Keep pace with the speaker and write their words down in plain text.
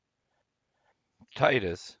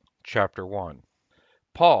Titus chapter 1.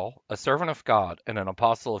 Paul, a servant of God and an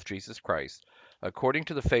apostle of Jesus Christ, according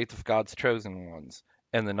to the faith of God's chosen ones,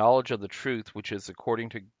 and the knowledge of the truth which is according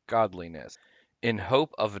to godliness, in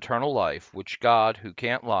hope of eternal life, which God, who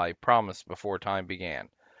can't lie, promised before time began,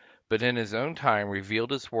 but in his own time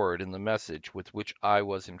revealed his word in the message with which I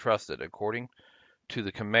was entrusted, according to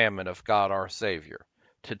the commandment of God our Savior.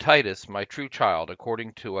 To Titus, my true child,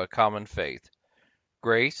 according to a common faith,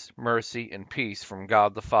 grace, mercy, and peace from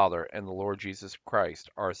God the Father and the Lord Jesus Christ,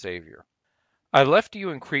 our Savior. I left you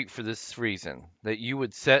in Crete for this reason, that you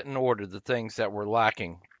would set in order the things that were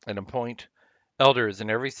lacking, and appoint elders in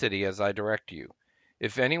every city as I direct you.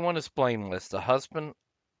 If anyone is blameless, the husband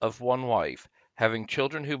of one wife, having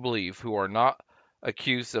children who believe, who are not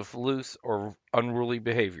accused of loose or unruly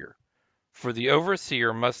behavior. For the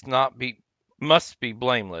overseer must be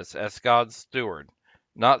blameless as God's steward,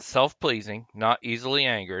 not self-pleasing, not easily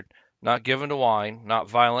angered, not given to wine, not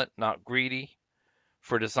violent, not greedy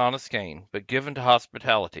for dishonest gain, but given to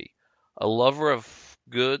hospitality, a lover of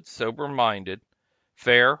good, sober-minded,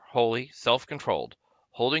 fair, holy, self-controlled,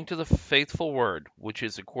 holding to the faithful word which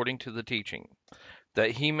is according to the teaching,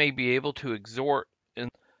 that he may be able to exhort in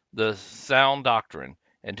the sound doctrine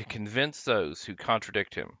and to convince those who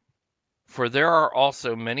contradict him. For there are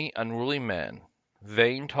also many unruly men,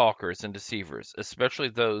 vain talkers and deceivers, especially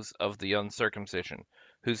those of the uncircumcision,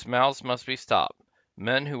 whose mouths must be stopped,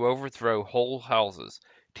 men who overthrow whole houses,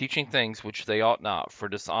 teaching things which they ought not, for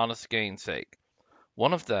dishonest gain's sake.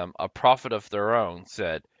 One of them, a prophet of their own,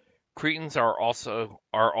 said, Cretans are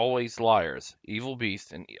always liars, evil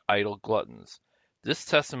beasts, and idle gluttons. This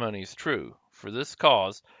testimony is true. For this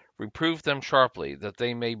cause, reprove them sharply, that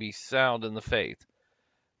they may be sound in the faith,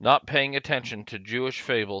 not paying attention to Jewish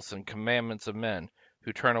fables and commandments of men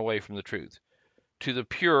who turn away from the truth. To the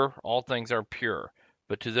pure, all things are pure,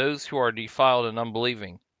 but to those who are defiled and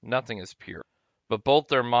unbelieving, nothing is pure. But both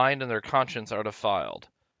their mind and their conscience are defiled.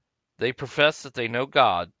 They profess that they know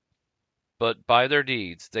God, but by their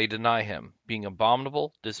deeds they deny him, being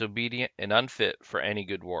abominable, disobedient, and unfit for any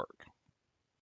good work.